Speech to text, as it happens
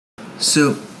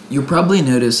So you'll probably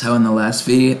notice how in the last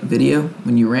video,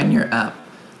 when you ran your app,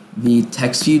 the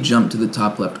text view jumped to the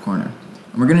top left corner.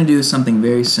 And we're going to do something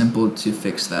very simple to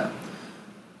fix that.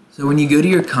 So when you go to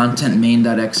your content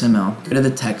main.xml, go to the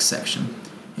text section,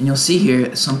 and you'll see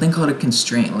here something called a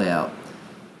constraint layout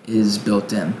is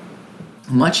built in.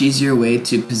 A much easier way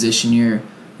to position your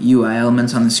UI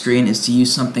elements on the screen is to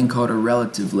use something called a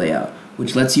relative layout,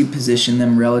 which lets you position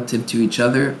them relative to each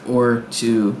other or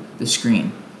to the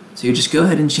screen. So you just go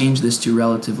ahead and change this to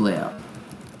relative layout.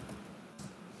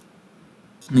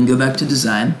 And then go back to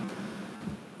design,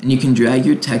 and you can drag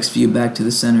your text view back to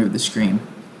the center of the screen.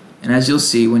 And as you'll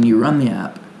see, when you run the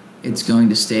app, it's going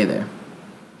to stay there.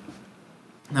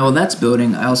 Now while that's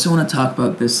building, I also want to talk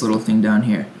about this little thing down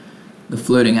here, the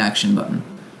floating action button.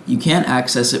 You can't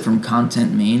access it from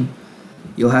content main.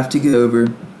 You'll have to go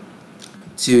over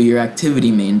to your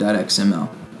activity main.xml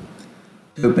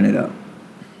to open it up.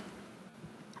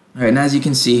 Alright, and as you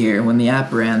can see here, when the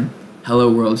app ran, Hello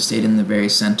World stayed in the very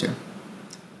center.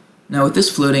 Now with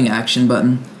this floating action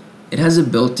button, it has a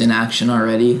built-in action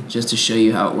already, just to show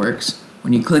you how it works.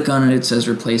 When you click on it, it says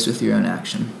replace with your own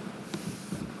action.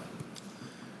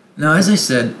 Now as I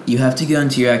said, you have to go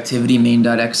into your activity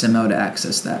main.xml to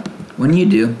access that. When you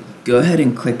do, go ahead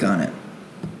and click on it.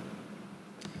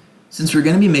 Since we're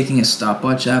going to be making a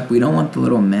stopwatch app, we don't want the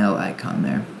little mail icon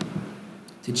there.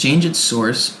 To change its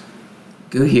source,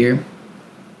 go here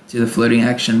to the floating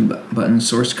action button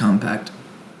source compact.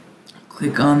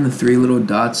 Click on the three little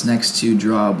dots next to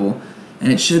drawable,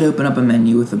 and it should open up a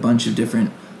menu with a bunch of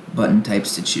different button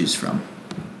types to choose from.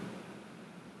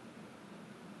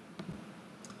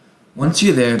 Once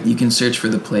you're there, you can search for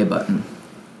the play button.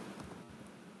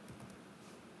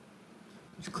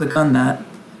 Just click on that,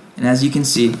 and as you can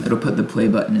see, it'll put the play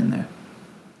button in there.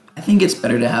 I think it's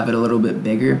better to have it a little bit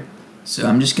bigger, so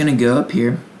I'm just going to go up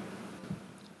here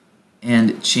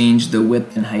and change the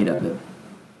width and height of it.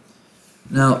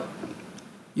 Now,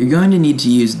 you're going to need to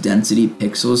use density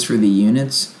pixels for the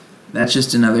units. That's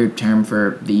just another term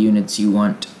for the units you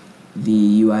want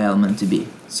the UI element to be.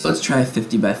 So let's try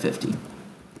 50 by 50.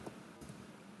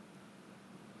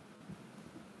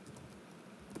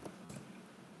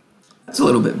 That's a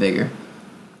little bit bigger.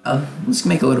 Let's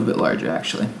make it a little bit larger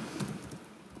actually.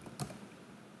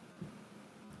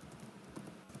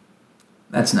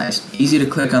 That's nice. Easy to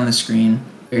click on the screen,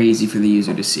 very easy for the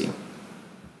user to see.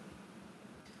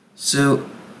 So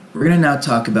we're going to now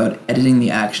talk about editing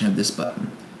the action of this button.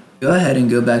 Go ahead and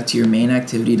go back to your main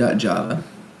activity.java,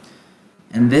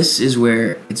 and this is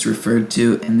where it's referred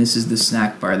to, and this is the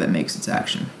snack bar that makes its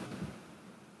action.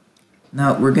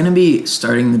 Now we're going to be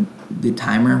starting the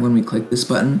timer when we click this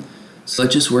button, so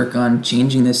let's just work on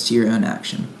changing this to your own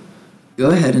action. Go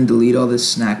ahead and delete all this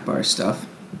snack bar stuff.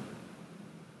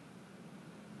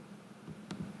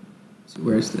 So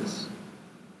where's this?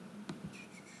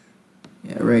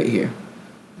 Yeah, right here.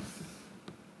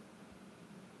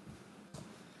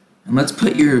 And let's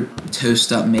put your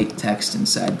toast.make text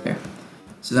inside there,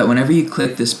 so that whenever you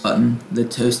click this button, the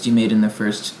toast you made in the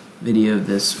first video of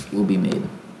this will be made.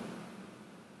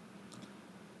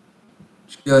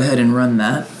 Just go ahead and run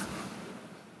that.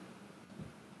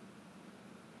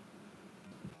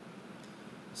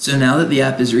 So now that the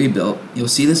app is rebuilt, you'll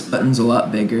see this button's a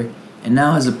lot bigger and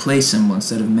now has a play symbol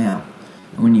instead of mail.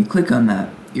 And when you click on that,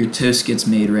 your toast gets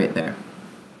made right there.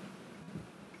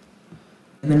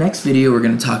 In the next video, we're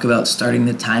going to talk about starting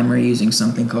the timer using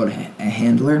something called a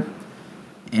handler,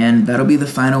 and that'll be the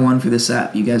final one for this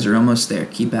app. You guys are almost there.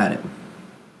 Keep at it.